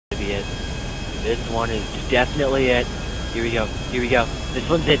definitely it. This one is definitely it. Here we go. Here we go. This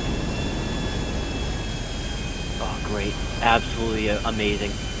one's it. Oh, great. Absolutely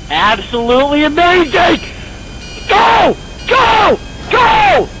amazing. Absolutely amazing! Go! Go!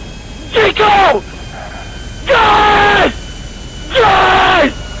 Go! Chico! Yes!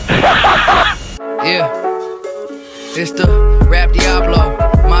 Yes! Yeah. It's the rap Diablo.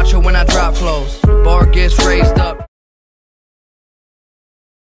 Macho when I drop flows. Bar gets raised up.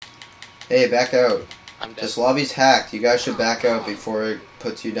 Hey, back out. I'm dead. This lobby's hacked. You guys should back out before it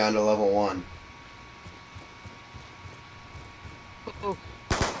puts you down to level 1.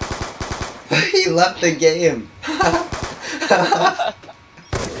 He left the game.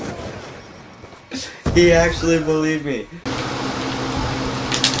 He actually believed me.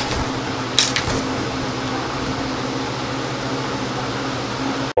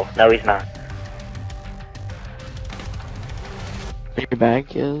 No, he's not. Your bag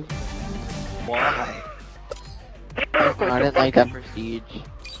is. Why? I didn't like that prestige.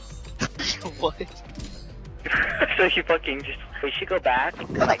 What? So she fucking just. We should go back,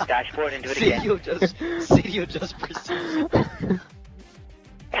 like dashboard, and do it again. CDO just proceeds.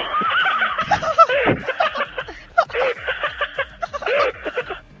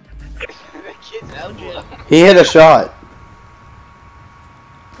 He hit a shot.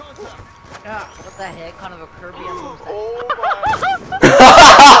 What the heck? Kind of a Kirby on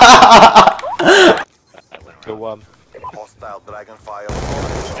Go Hostile dragonfire.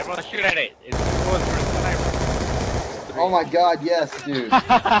 Everyone shoot at it. It's going for a sniper. Oh my god, yes, dude. Wait,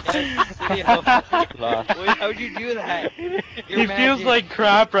 how'd you do that? He feels like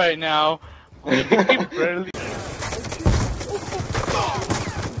crap right now. He barely.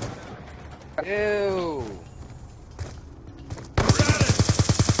 Ew.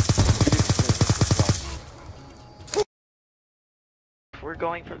 We're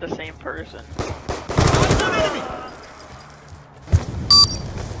going for the same person.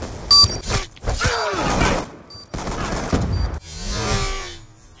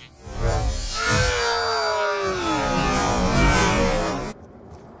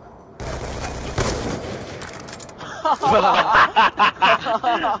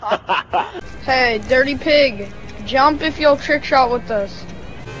 Hey, dirty pig, jump if you'll trick shot with us.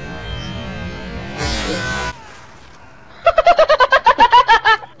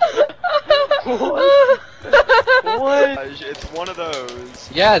 What? It's one of those.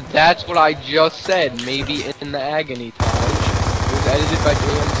 Yeah, that's what I just said. Maybe in the agony Taj. It was edited by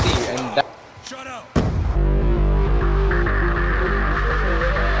JMC, and that. Shut up!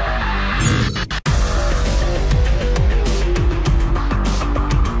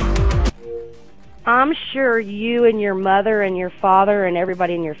 I'm sure you and your mother and your father and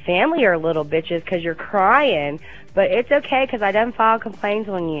everybody in your family are little bitches because you're crying. But it's okay because I done filed complaints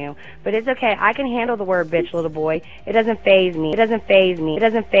on you. But it's okay. I can handle the word bitch, little boy. It doesn't faze me. It doesn't faze me. It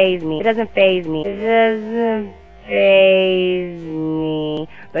doesn't faze me. It doesn't faze me. It doesn't faze me.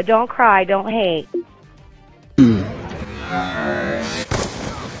 But don't cry. Don't hate.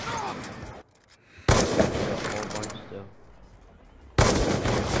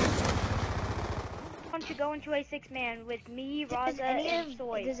 To go into a 6-man with me, Raza, and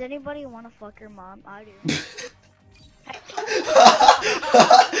Soy. Does anybody want to fuck your mom? I do.